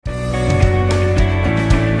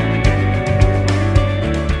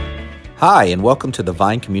Hi, and welcome to the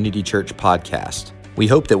Vine Community Church podcast. We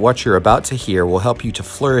hope that what you're about to hear will help you to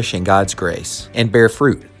flourish in God's grace and bear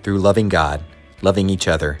fruit through loving God, loving each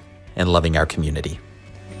other, and loving our community.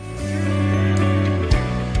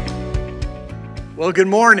 Well, good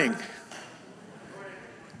morning.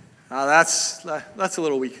 That's a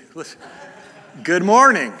little weak. Good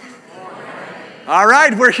morning. All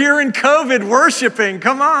right, we're here in COVID worshiping.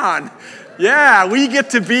 Come on. Yeah, we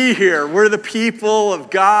get to be here. We're the people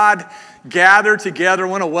of God gathered together. I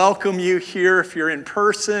want to welcome you here if you're in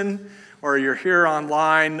person or you're here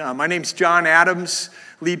online. My name's John Adams,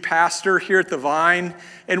 lead pastor here at the Vine.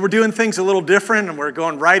 And we're doing things a little different, and we're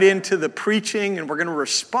going right into the preaching, and we're going to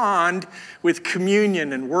respond with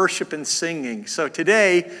communion and worship and singing. So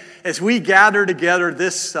today, as we gather together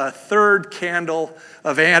this third candle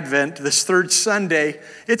of Advent, this third Sunday,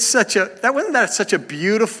 wasn't that such a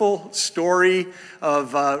beautiful story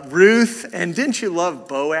of Ruth? And didn't you love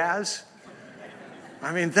Boaz?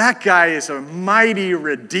 I mean, that guy is a mighty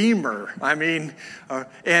redeemer. I mean,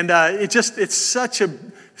 it's such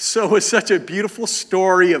a beautiful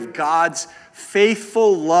story of God's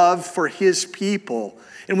faithful love for his people.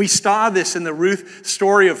 And we saw this in the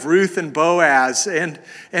story of Ruth and Boaz, and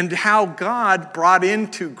how God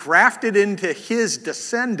grafted into his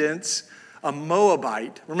descendants a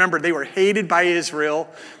Moabite. Remember, they were hated by Israel.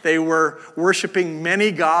 They were worshiping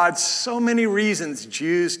many gods. So many reasons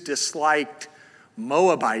Jews disliked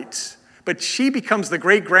Moabites. But she becomes the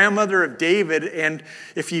great-grandmother of David, and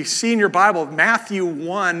if you see in your Bible, Matthew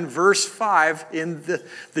 1, verse 5, in the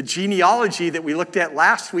genealogy that we looked at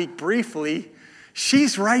last week briefly,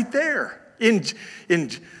 she's right there. In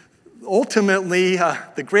ultimately,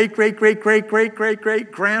 the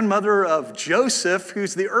great-great-great-great-great-great-great-grandmother of Joseph,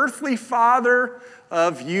 who's the earthly father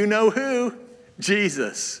of you-know-who,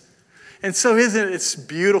 Jesus. And so it's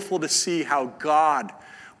beautiful to see how God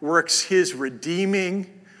works his redeeming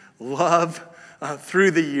love through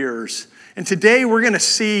the years. And today we're going to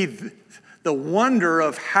see the wonder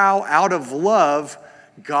of how out of love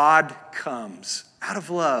God comes. Out of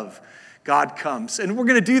love God comes. And we're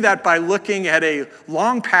going to do that by looking at a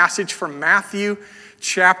long passage from Matthew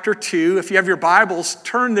chapter 2. If you have your Bibles,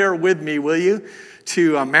 turn there with me, will you?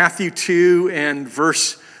 To Matthew 2 and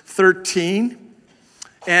verse 13.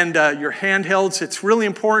 And your handhelds, it's really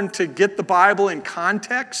important to get the Bible in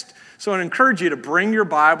context. So I encourage you to bring your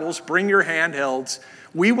Bibles, bring your handhelds.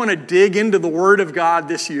 We want to dig into the Word of God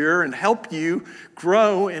this year and help you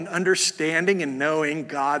grow in understanding and knowing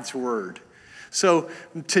God's Word. So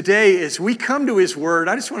today, as we come to His Word,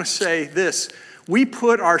 I just want to say this. We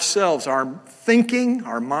put ourselves, our thinking,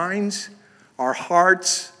 our minds, our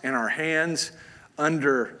hearts, and our hands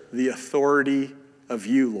under the authority of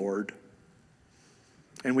you, Lord.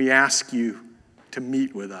 And we ask you to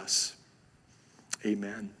meet with us.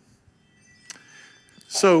 Amen.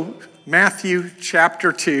 So, Matthew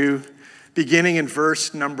chapter 2, beginning in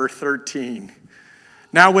verse number 13.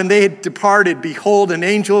 Now when they had departed, behold, an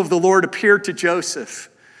angel of the Lord appeared to Joseph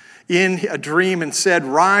in a dream and said,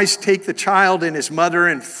 "Rise, take the child and his mother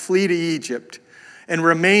and flee to Egypt, and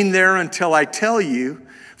remain there until I tell you,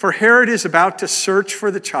 for Herod is about to search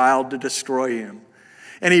for the child to destroy him."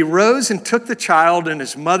 And he rose and took the child and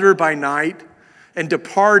his mother by night and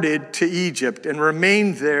departed to Egypt and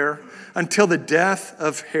remained there until the death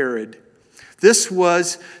of Herod. This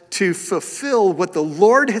was to fulfill what the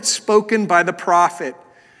Lord had spoken by the prophet,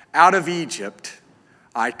 "Out of Egypt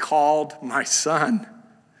I called my son."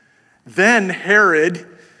 Then Herod,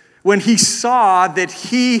 when he saw that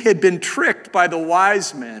he had been tricked by the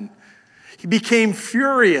wise men, he became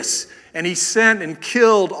furious, and he sent and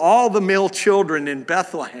killed all the male children in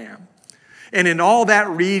Bethlehem and in all that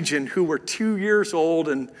region who were 2 years old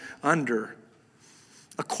and under,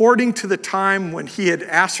 according to the time when he had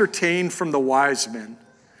ascertained from the wise men.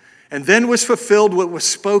 And then was fulfilled what was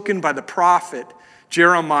spoken by the prophet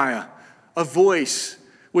Jeremiah. A voice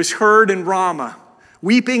was heard in Ramah,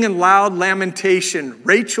 weeping and loud lamentation,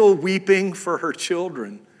 Rachel weeping for her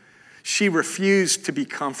children. She refused to be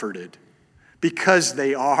comforted, because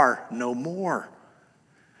they are no more.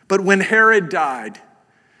 But when Herod died,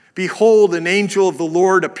 behold, an angel of the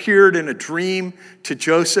Lord appeared in a dream to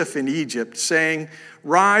Joseph in Egypt, saying,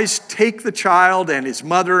 "Rise, take the child and his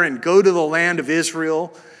mother and go to the land of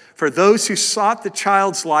Israel, for those who sought the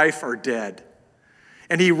child's life are dead."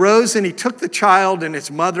 And he rose and he took the child and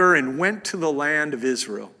his mother and went to the land of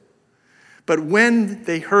Israel. But when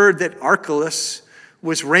they heard that Archelaus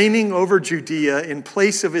was reigning over Judea in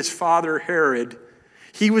place of his father Herod,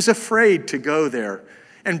 he was afraid to go there.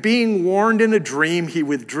 And being warned in a dream, he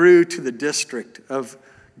withdrew to the district of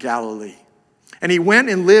Galilee. And he went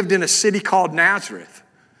and lived in a city called Nazareth,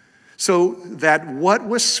 so that what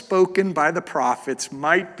was spoken by the prophets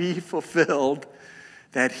might be fulfilled,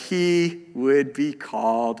 that he would be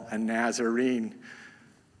called a Nazarene.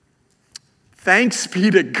 Thanks be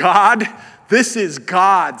to God. This is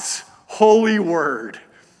God's holy word.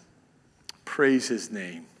 Praise his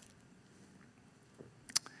name.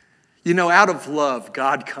 You know, out of love,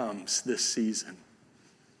 God comes this season.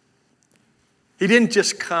 He didn't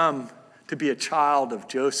just come to be a child of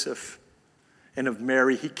Joseph and of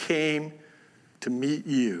Mary. He came to meet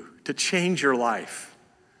you, to change your life,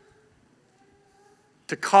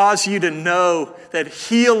 to cause you to know that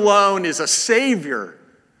he alone is a Savior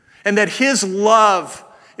and that his love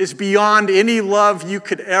is beyond any love you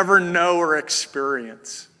could ever know or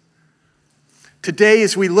experience. Today,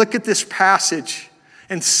 as we look at this passage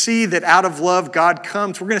and see that out of love God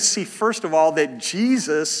comes, we're going to see, first of all, that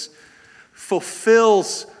Jesus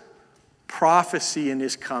fulfills prophecy in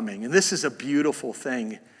his coming. And this is a beautiful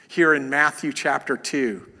thing here in Matthew chapter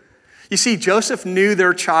 2. You see, Joseph knew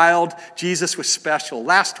their child, Jesus, was special.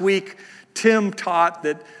 Last week, Tim taught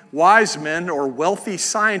that wise men or wealthy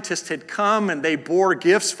scientists had come and they bore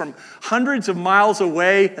gifts from hundreds of miles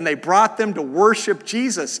away and they brought them to worship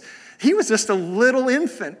Jesus. He was just a little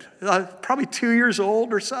infant, probably 2 years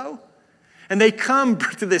old or so. And they come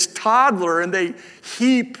to this toddler and they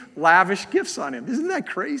heap lavish gifts on him. Isn't that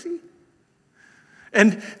crazy?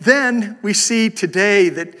 And then we see today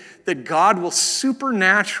that God will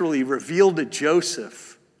supernaturally reveal to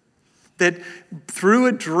Joseph that through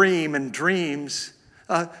a dream and dreams,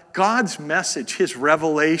 God's message, his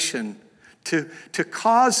revelation, to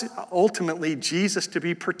cause ultimately Jesus to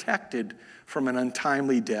be protected from an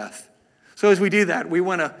untimely death. So as we do that, we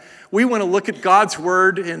want to look at God's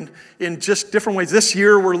word in just different ways. This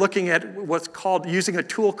year we're looking at what's called, using a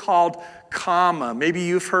tool called comma. Maybe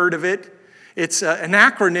you've heard of it. It's an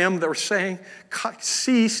acronym that we're saying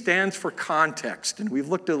C stands for context, and we've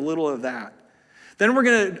looked at a little of that. Then we're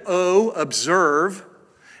going to O, observe,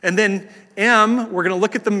 and then M, we're going to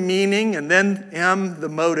look at the meaning, and then M, the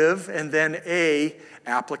motive, and then A,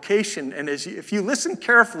 application. And if you listen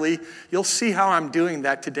carefully, you'll see how I'm doing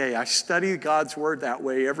that today. I study God's word that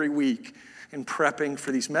way every week in prepping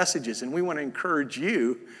for these messages, and we want to encourage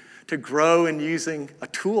you to grow in using a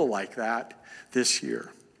tool like that this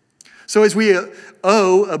year. So as we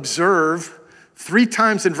observe, 3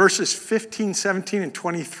 times in verses 15, 17, and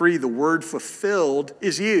 23, the word fulfilled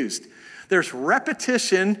is used. There's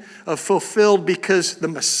repetition of fulfilled because the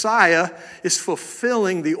Messiah is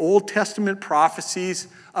fulfilling the Old Testament prophecies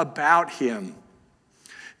about him.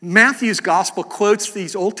 Matthew's gospel quotes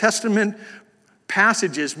these Old Testament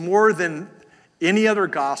passages more than any other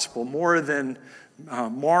gospel, more than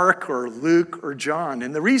Mark or Luke or John.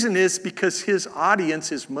 And the reason is because his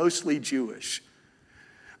audience is mostly Jewish.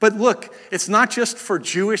 But look, it's not just for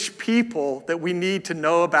Jewish people that we need to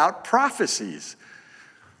know about prophecies.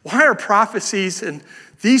 Why are prophecies and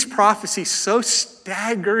these prophecies so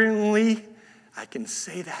staggeringly, I can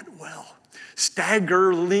say that well,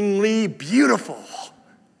 staggeringly beautiful?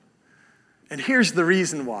 And here's the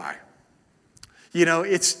reason why. You know,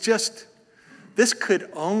 it's just, this could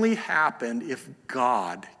only happen if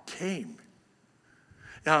God came.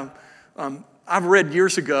 Now, I've read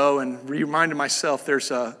years ago and reminded myself there's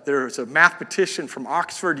a mathematician from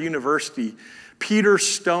Oxford University, Peter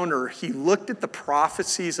Stoner. He looked at the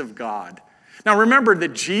prophecies of God. Now remember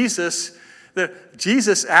that Jesus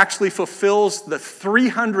actually fulfills the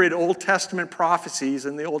 300 Old Testament prophecies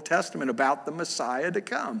in the Old Testament about the Messiah to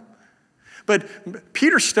come. But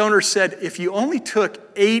Peter Stoner said if you only took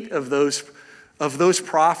 8 of those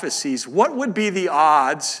prophecies, what would be the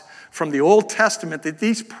odds from the Old Testament that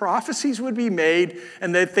these prophecies would be made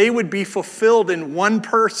and that they would be fulfilled in one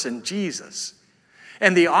person, Jesus?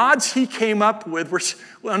 And the odds he came up with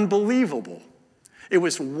were unbelievable. It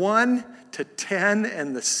was 1 to 10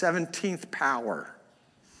 and the 17th power.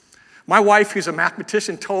 My wife, who's a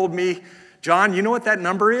mathematician, told me, John, you know what that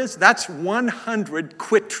number is? That's 100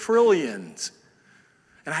 quadrillions.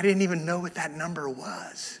 And I didn't even know what that number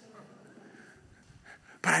was.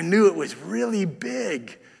 But I knew it was really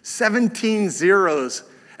big. 17 zeros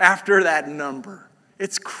after that number.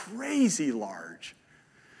 It's crazy large.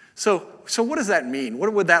 So what does that mean?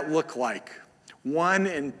 What would that look like? 1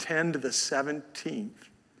 in 10 to the 17th.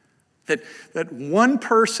 That one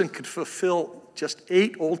person could fulfill just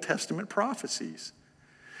 8 Old Testament prophecies.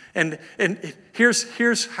 And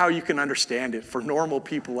here's how you can understand it for normal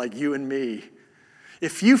people like you and me.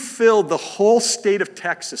 If you filled the whole state of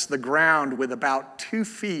Texas, the ground, with about 2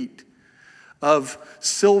 feet of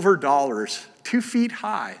silver dollars, 2 feet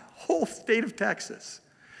high, whole state of Texas,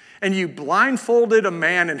 and you blindfolded a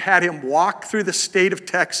man and had him walk through the state of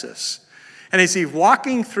Texas. And as he's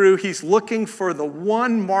walking through, he's looking for the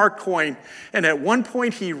one marked coin. And at one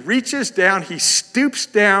point, he reaches down, he stoops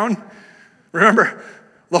down. Remember,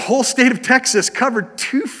 the whole state of Texas covered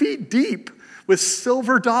 2 feet deep with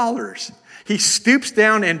silver dollars. He stoops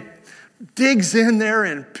down and digs in there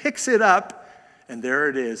and picks it up. And there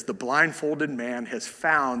it is. The blindfolded man has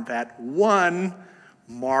found that one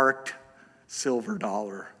marked silver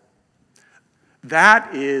dollar.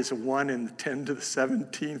 That is 1 in 10 to the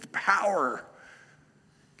 17th power.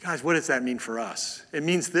 Guys, what does that mean for us? It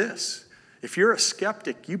means this. If you're a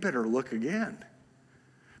skeptic, you better look again.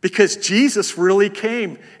 Because Jesus really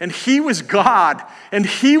came, and he was God, and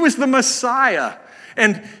he was the Messiah.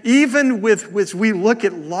 And even as we look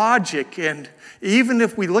at logic, and even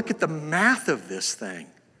if we look at the math of this thing,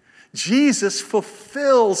 Jesus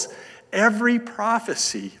fulfills every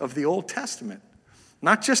prophecy of the Old Testament.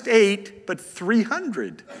 Not just 8, but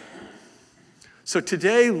 300. So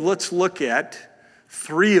today, let's look at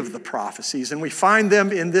 3 of the prophecies, and we find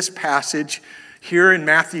them in this passage here in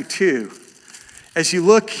Matthew 2. As you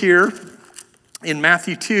look here in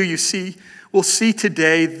Matthew 2, we'll see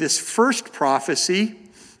today this first prophecy.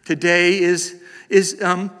 Today is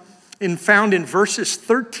found in verses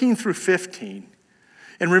 13 through 15.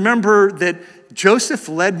 And remember that Joseph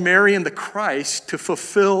led Mary and the Christ to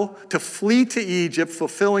flee to Egypt,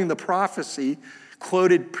 fulfilling the prophecy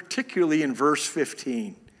quoted particularly in verse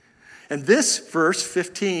 15. And this verse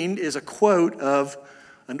 15 is a quote of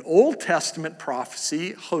an Old Testament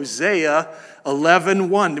prophecy, Hosea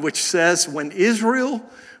 11:1, which says, "When Israel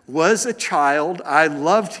was a child, I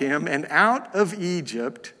loved him, and out of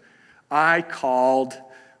Egypt I called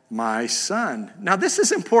my son." Now this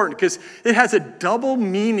is important because it has a double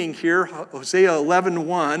meaning here, Hosea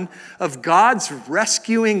 11:1, of God's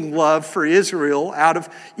rescuing love for Israel out of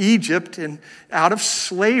Egypt and out of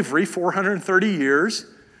slavery 430 years.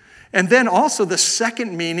 And then also the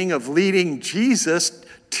second meaning of leading Jesus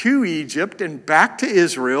to Egypt and back to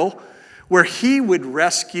Israel, where he would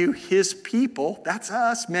rescue his people, that's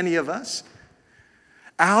us, many of us,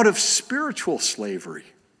 out of spiritual slavery.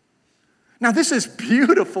 Now, this is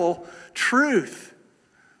beautiful truth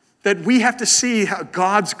that we have to see how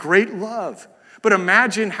God's great love. But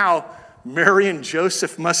imagine how Mary and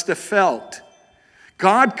Joseph must have felt.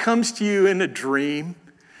 God comes to you in a dream.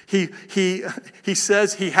 He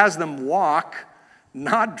says he has them walk,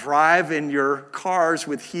 not drive in your cars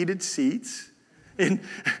with heated seats. In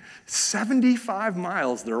 75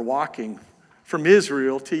 miles they're walking from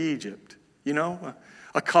Israel to Egypt. You know,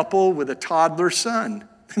 a couple with a toddler son.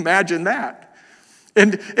 Imagine that.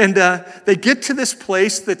 And they get to this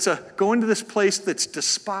place going to this place that's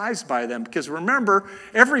despised by them. Because remember,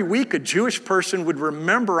 every week a Jewish person would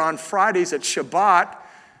remember on Fridays at Shabbat,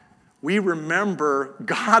 we remember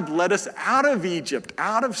God led us out of Egypt,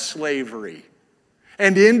 out of slavery,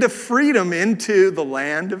 and into freedom, into the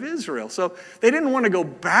land of Israel. So they didn't want to go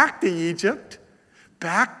back to Egypt,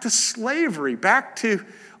 back to slavery, back to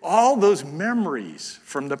all those memories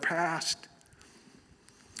from the past.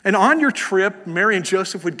 And on your trip, Mary and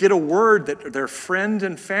Joseph would get a word that their friend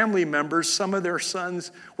and family members, some of their sons,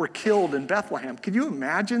 were killed in Bethlehem. Can you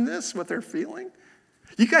imagine this, what they're feeling?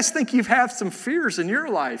 You guys think you've had some fears in your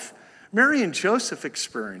life. Mary and Joseph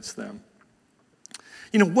experienced them.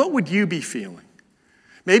 You know, what would you be feeling?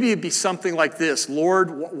 Maybe it'd be something like this: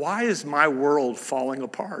 Lord, why is my world falling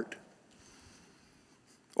apart?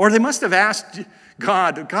 Or they must have asked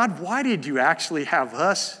God, why did you actually have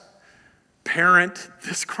us parent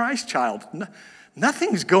this Christ child?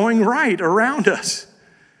 Nothing's going right around us.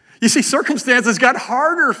 You see, circumstances got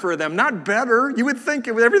harder for them, not better. You would think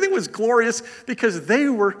everything was glorious because they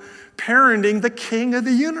were parenting the King of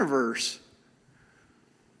the universe.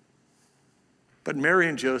 But Mary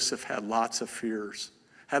and Joseph had lots of fears,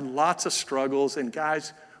 had lots of struggles, and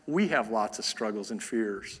guys, we have lots of struggles and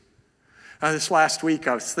fears. This last week,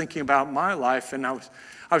 I was thinking about my life, and I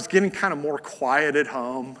was getting kind of more quiet at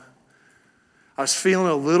home. I was feeling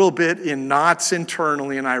a little bit in knots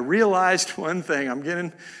internally, and I realized one thing.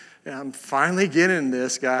 I'm finally getting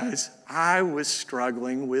this, guys. I was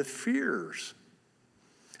struggling with fears.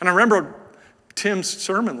 And I remember Tim's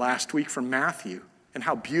sermon last week from Matthew and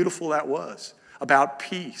how beautiful that was about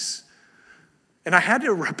peace. And I had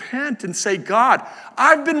to repent and say, God,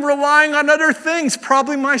 I've been relying on other things,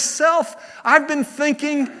 probably myself. I've been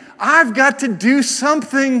thinking I've got to do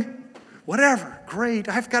something, whatever, great.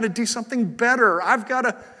 I've got to do something better. I've got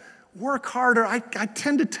to work harder. I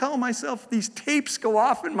tend to tell myself, these tapes go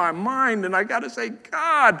off in my mind, and I got to say,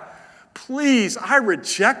 God, please, I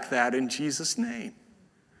reject that in Jesus' name.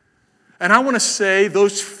 And I want to say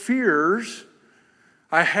those fears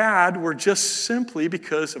I had were just simply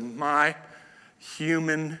because of my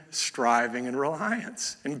human striving and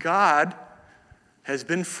reliance. And God has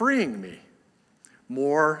been freeing me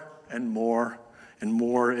more and more and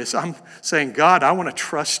more as I'm saying, God, I want to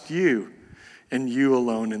trust you and you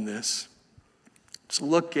alone in this. So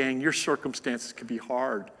look, gang, your circumstances could be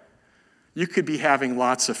hard. You could be having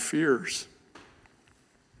lots of fears.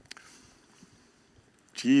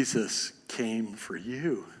 Jesus came for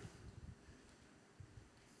you.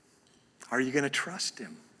 Are you going to trust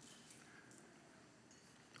him?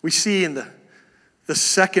 We see in the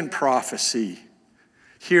second prophecy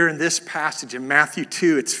here in this passage in Matthew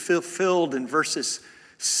 2, it's fulfilled in verses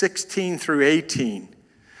 16 through 18.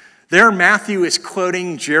 There, Matthew is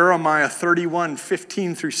quoting Jeremiah 31,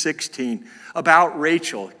 15 through 16 about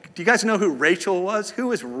Rachel. Do you guys know who Rachel was? Who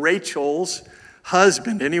was Rachel's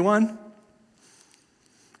husband? Anyone?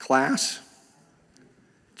 Class?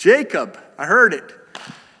 Jacob. I heard it.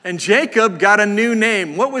 And Jacob got a new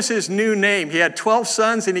name. What was his new name? He had 12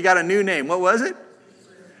 sons and he got a new name. What was it?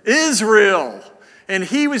 Israel. And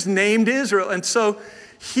he was named Israel. And so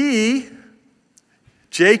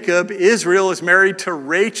Jacob, Israel, is married to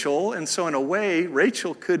Rachel. And so in a way,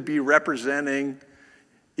 Rachel could be representing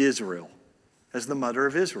Israel as the mother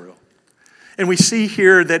of Israel. And we see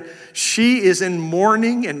here that she is in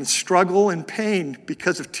mourning and struggle and pain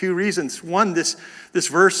because of two reasons. One, this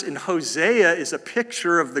verse in Hosea is a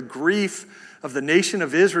picture of the grief of the nation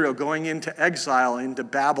of Israel going into exile into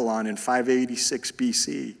Babylon in 586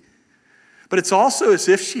 BC. But it's also as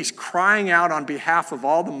if she's crying out on behalf of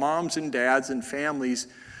all the moms and dads and families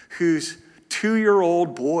whose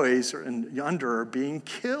 2-year-old boys and under are being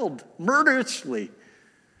killed murderously.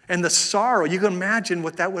 And the sorrow, you can imagine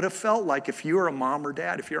what that would have felt like if you were a mom or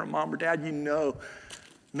dad. If you're a mom or dad, you know,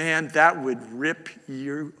 man, that would rip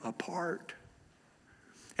you apart.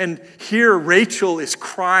 And here Rachel is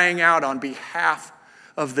crying out on behalf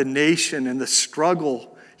of the nation and the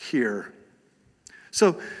struggle here.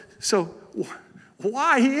 So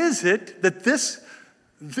why is it that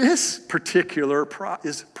this particular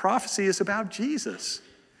prophecy is about Jesus?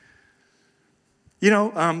 You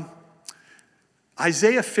know,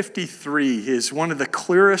 Isaiah 53 is one of the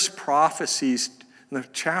clearest prophecies, the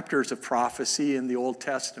chapters of prophecy in the Old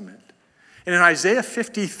Testament. And in Isaiah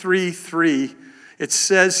 53:3, it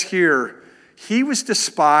says here, he was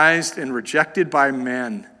despised and rejected by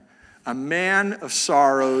men, a man of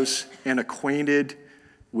sorrows and acquainted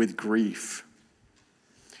with grief.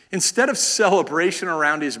 Instead of celebration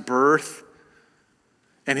around his birth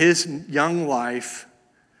and his young life,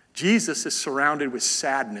 Jesus is surrounded with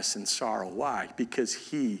sadness and sorrow. Why? Because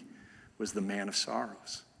he was the man of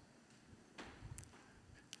sorrows.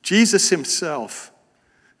 Jesus himself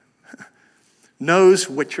knows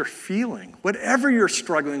what you're feeling. Whatever you're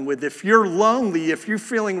struggling with, if you're lonely, if you're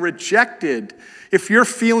feeling rejected, if you're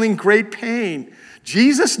feeling great pain,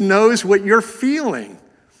 Jesus knows what you're feeling.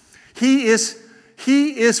 He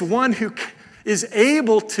is one who is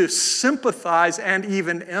able to sympathize and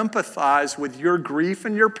even empathize with your grief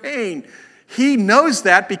and your pain. He knows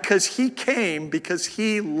that because he came, because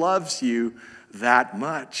he loves you that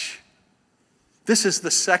much. This is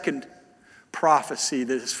the second prophecy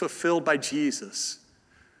that is fulfilled by Jesus.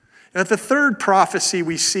 And the third prophecy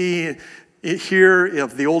we see here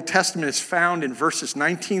of the Old Testament is found in verses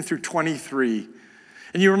 19 through 23.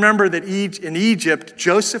 And you remember that in Egypt,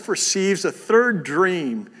 Joseph receives a third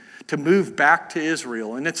dream to move back to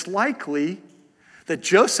Israel. And it's likely that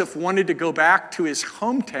Joseph wanted to go back to his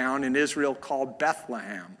hometown in Israel called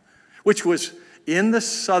Bethlehem, which was in the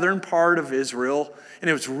southern part of Israel, and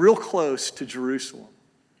it was real close to Jerusalem.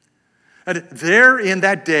 And there in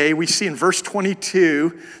that day, we see in verse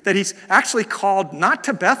 22 that he's actually called not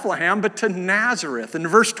to Bethlehem, but to Nazareth. And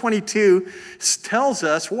verse 22 tells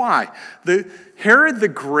us why. Herod the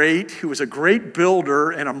Great, who was a great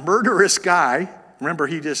builder and a murderous guy, remember,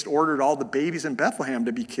 he just ordered all the babies in Bethlehem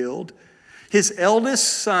to be killed. His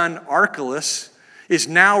eldest son, Archelaus, is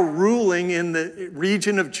now ruling in the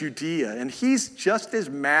region of Judea. And he's just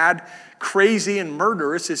as mad, crazy, and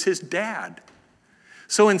murderous as his dad.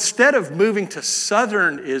 So instead of moving to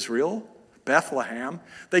southern Israel, Bethlehem,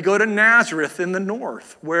 they go to Nazareth in the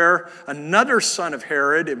north, where another son of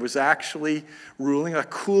Herod, it was actually ruling, a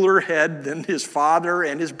cooler head than his father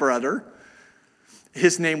and his brother.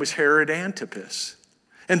 His name was Herod.This.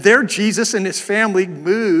 And there Jesus and his family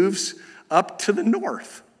moves up to the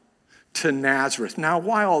north, to Nazareth. Now,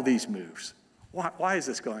 why all these moves? Why is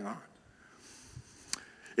this going on?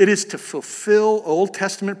 It is to fulfill Old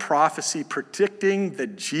Testament prophecy predicting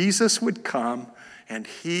that Jesus would come and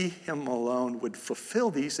him alone would fulfill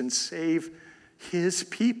these and save his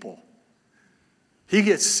people. He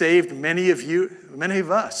gets saved many of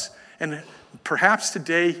us. And perhaps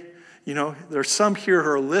today, there's some here who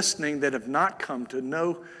are listening that have not come to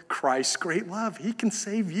know Christ's great love. He can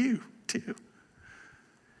save you too.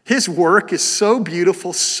 His work is so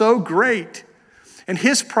beautiful, so great. And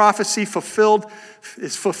his prophecy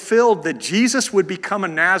is fulfilled that Jesus would become a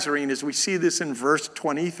Nazarene, as we see this in verse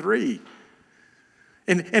 23.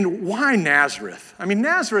 And why Nazareth? I mean,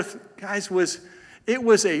 Nazareth, guys, was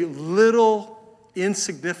a little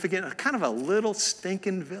insignificant, kind of a little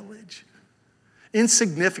stinking village.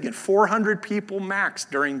 Insignificant, 400 people max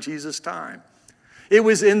during Jesus' time. It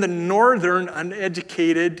was in the northern,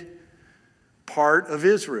 uneducated part of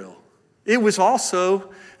Israel. It was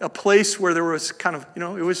also a place where there was kind of, it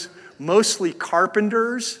was mostly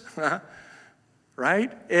carpenters,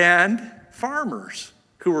 right? And farmers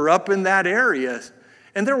who were up in that area.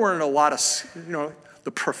 And there weren't a lot of,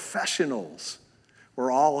 the professionals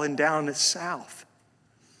were all down the south.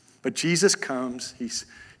 But Jesus comes,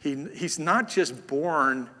 he's not just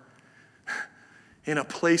born in a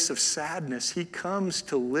place of sadness. He comes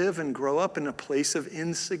to live and grow up in a place of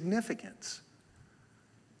insignificance.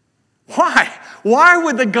 Why? Why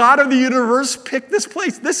would the God of the universe pick this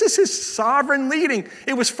place? This is his sovereign leading.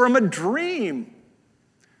 It was from a dream,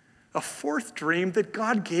 a fourth dream that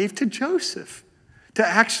God gave to Joseph to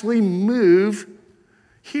actually move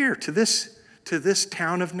here to this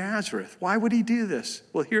town of Nazareth. Why would he do this?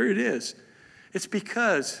 Well, here it is. It's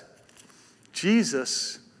because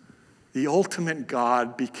Jesus, the ultimate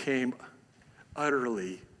God, became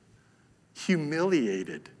utterly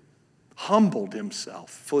humiliated, humbled himself.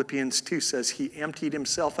 Philippians 2 says he emptied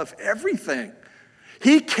himself of everything.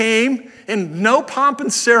 He came in no pomp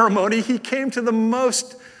and ceremony. He came to the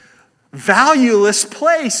most valueless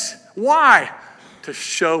place. Why? To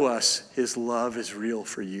show us his love is real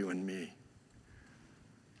for you and me.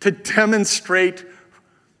 To demonstrate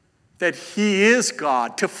that he is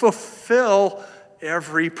God, to fulfill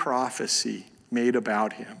every prophecy made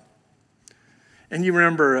about him. And you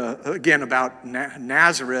remember, again, about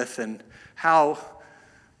Nazareth and how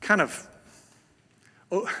kind of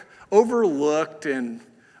overlooked and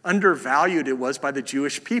undervalued it was by the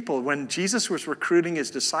Jewish people. When Jesus was recruiting his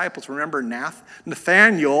disciples, remember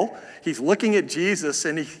Nathanael, he's looking at Jesus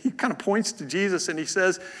and he kind of points to Jesus and he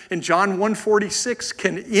says in John 1:46,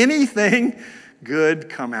 can anything good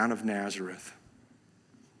come out of Nazareth?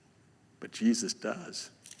 But Jesus does.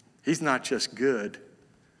 He's not just good.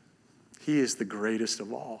 He is the greatest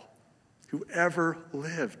of all who ever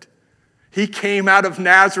lived. He came out of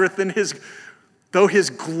Nazareth and though his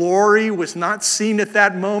glory was not seen at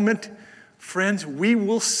that moment, friends, we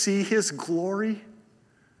will see his glory.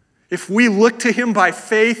 If we look to him by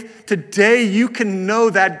faith, today you can know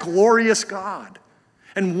that glorious God.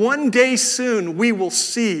 And one day soon we will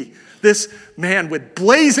see this man with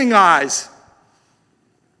blazing eyes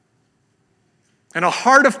and a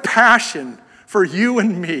heart of passion for you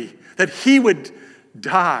and me, that he would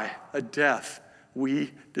die a death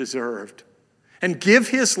we deserved and give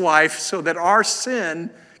his life so that our sin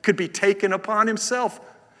could be taken upon himself.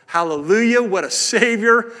 Hallelujah, what a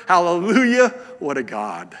Savior. Hallelujah, what a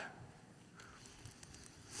God.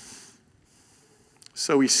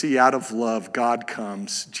 So we see out of love, God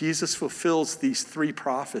comes. Jesus fulfills these three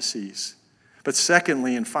prophecies. But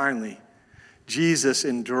secondly and finally, Jesus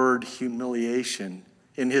endured humiliation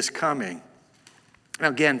in his coming. Now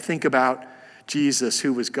again, think about Jesus,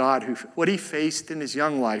 who was God, what he faced in his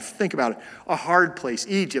young life. Think about it. A hard place.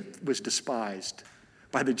 Egypt was despised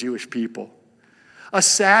by the Jewish people. A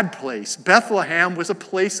sad place. Bethlehem was a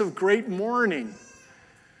place of great mourning.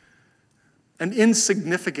 An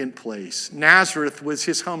insignificant place. Nazareth was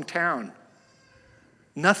his hometown.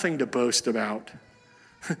 Nothing to boast about.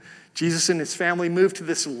 Jesus and his family moved to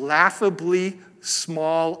this laughably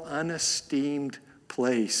small, unesteemed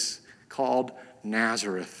place called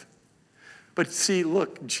Nazareth. But see,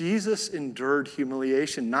 look, Jesus endured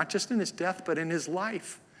humiliation, not just in his death, but in his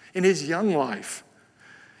life, in his young life.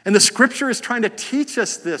 And the scripture is trying to teach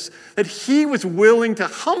us this, that he was willing to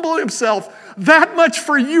humble himself that much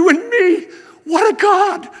for you and me. What a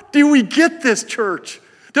God! Do we get this, church?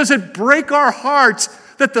 Does it break our hearts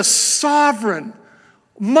that the sovereign,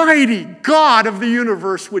 mighty God of the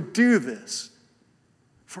universe would do this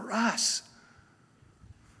for us?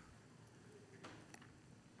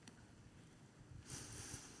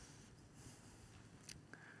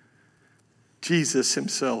 Jesus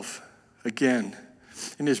himself, again,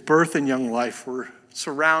 in his birth and young life, were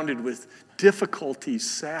surrounded with difficulties,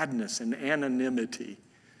 sadness, and anonymity.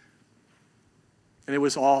 And it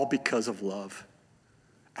was all because of love.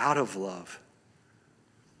 out of love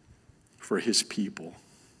for his people.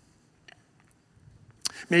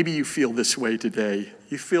 Maybe you feel this way today.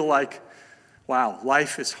 You feel like, wow,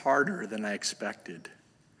 life is harder than I expected.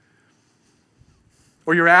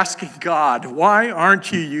 Or you're asking God, why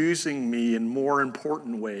aren't you using me in more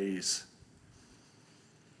important ways?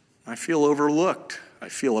 I feel overlooked. I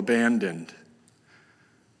feel abandoned.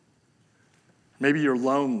 Maybe you're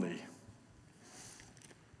lonely.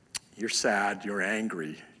 You're sad. You're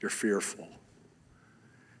angry. You're fearful.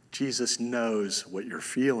 Jesus knows what you're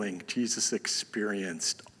feeling. Jesus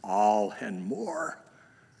experienced all and more.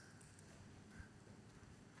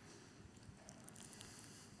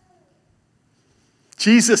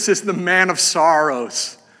 Jesus is the man of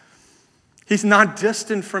sorrows. He's not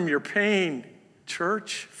distant from your pain,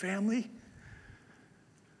 church, family.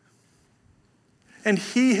 And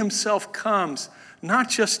he himself comes not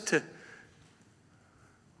just to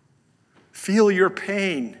feel your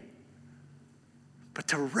pain, but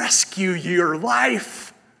to rescue your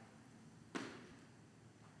life.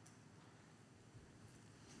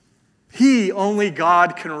 He, only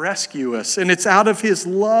God, can rescue us. And it's out of his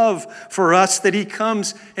love for us that he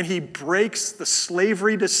comes and he breaks the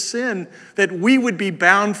slavery to sin that we would be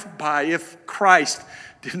bound by if Christ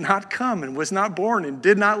did not come and was not born and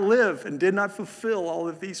did not live and did not fulfill all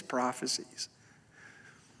of these prophecies.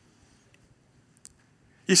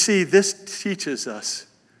 You see, this teaches us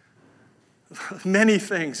many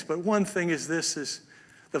things, but one thing is this, is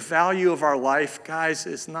the value of our life, guys,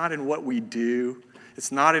 is not in what we do.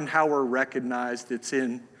 It's not in how we're recognized. It's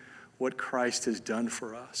in what Christ has done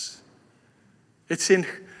for us. It's in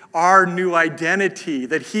our new identity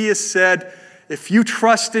that he has said, if you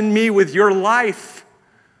trust in me with your life,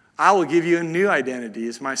 I will give you a new identity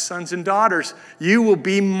as my sons and daughters. You will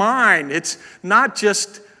be mine. It's not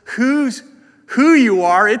just who you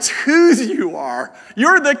are, it's whose you are.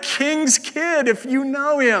 You're the king's kid if you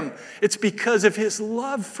know him. It's because of his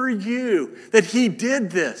love for you that he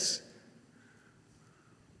did this.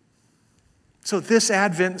 So this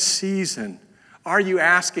Advent season, are you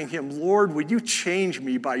asking him, Lord, would you change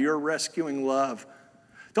me by your rescuing love?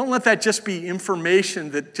 Don't let that just be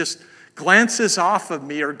information that just glances off of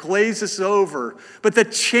me or glazes over, but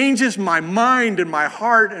that changes my mind and my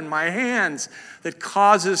heart and my hands, that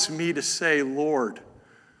causes me to say, Lord,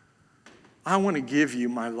 I want to give you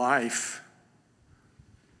my life.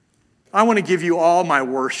 I want to give you all my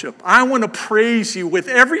worship. I want to praise you with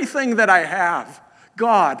everything that I have.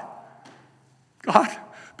 God,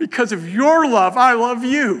 because of your love, I love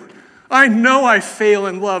you. I know I fail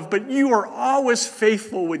in love, but you are always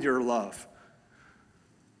faithful with your love.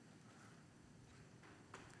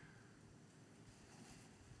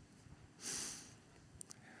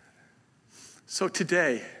 So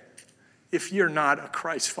today, if you're not a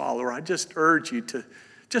Christ follower, I just urge you to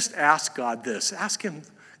just ask God this. Ask him,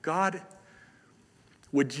 God,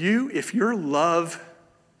 would you, if your love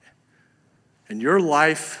and your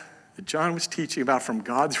life that John was teaching about from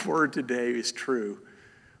God's word today is true,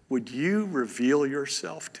 would you reveal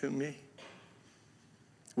yourself to me?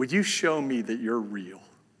 Would you show me that you're real?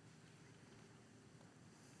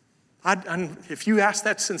 If you ask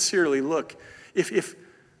that sincerely, look, if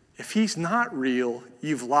he's not real,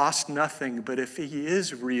 you've lost nothing. But if he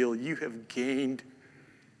is real, you have gained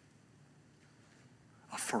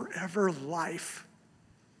a forever life.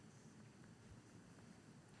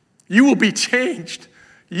 You will be changed.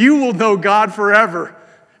 You will know God forever.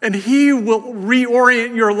 And he will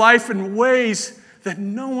reorient your life in ways that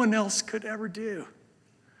no one else could ever do.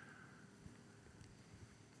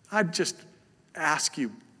 I'd just ask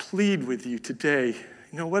you, plead with you today,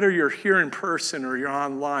 whether you're here in person or you're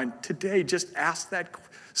online, today just ask that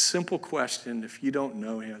simple question if you don't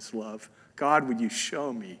know his love. God, would you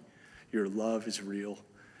show me your love is real?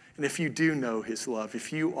 And if you do know his love,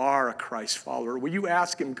 if you are a Christ follower, will you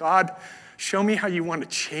ask him, God, show me how you want to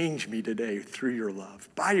change me today through your love,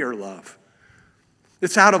 by your love.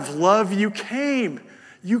 It's out of love you came.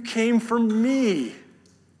 You came for me.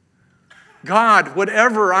 God,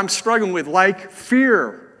 whatever I'm struggling with, like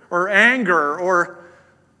fear or anger or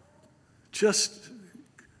just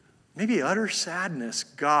maybe utter sadness,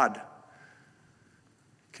 God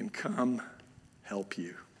can come help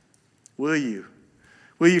you. Will you?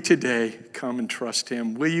 Will you today come and trust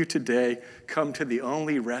him? Will you today come to the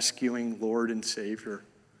only rescuing Lord and Savior?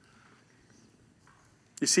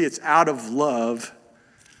 You see, it's out of love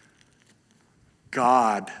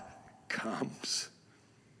God comes.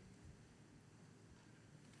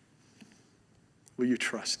 Will you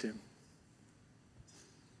trust him?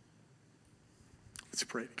 Let's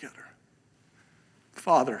pray together.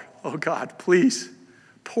 Father, oh God, please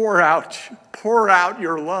pour out pour out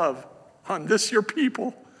your love on this, your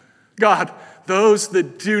people. God, those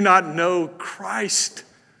that do not know Christ,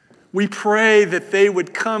 we pray that they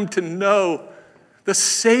would come to know the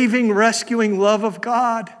saving, rescuing love of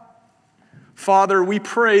God. Father, we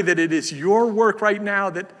pray that it is your work right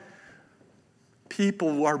now that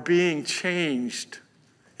people are being changed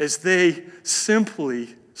as they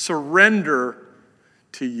simply surrender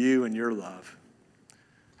to you and your love.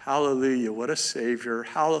 Hallelujah, what a Savior.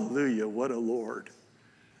 Hallelujah, what a Lord.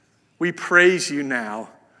 We praise you now,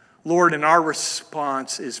 Lord, and our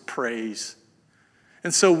response is praise.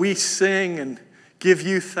 And so we sing and give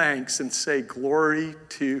you thanks and say glory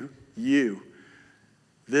to you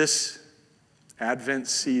this Advent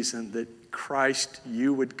season, that Christ,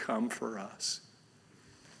 you would come for us.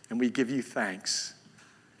 And we give you thanks.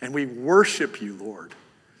 And we worship you, Lord,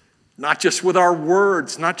 not just with our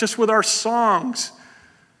words, not just with our songs,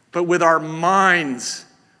 but with our minds,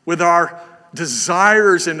 with our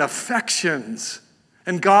desires and affections.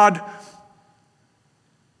 And God,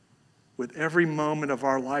 with every moment of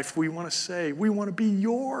our life, we want to say, we want to be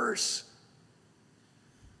yours.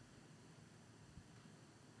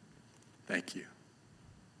 Thank you.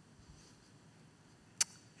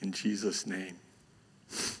 In Jesus' name,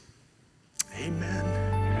 amen.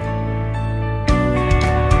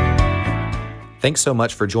 Thanks so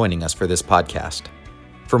much for joining us for this podcast.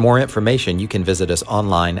 For more information, you can visit us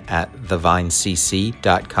online at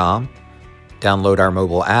thevinecc.com, download our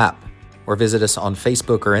mobile app, or visit us on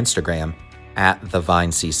Facebook or Instagram at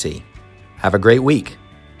thevinecc. Have a great week.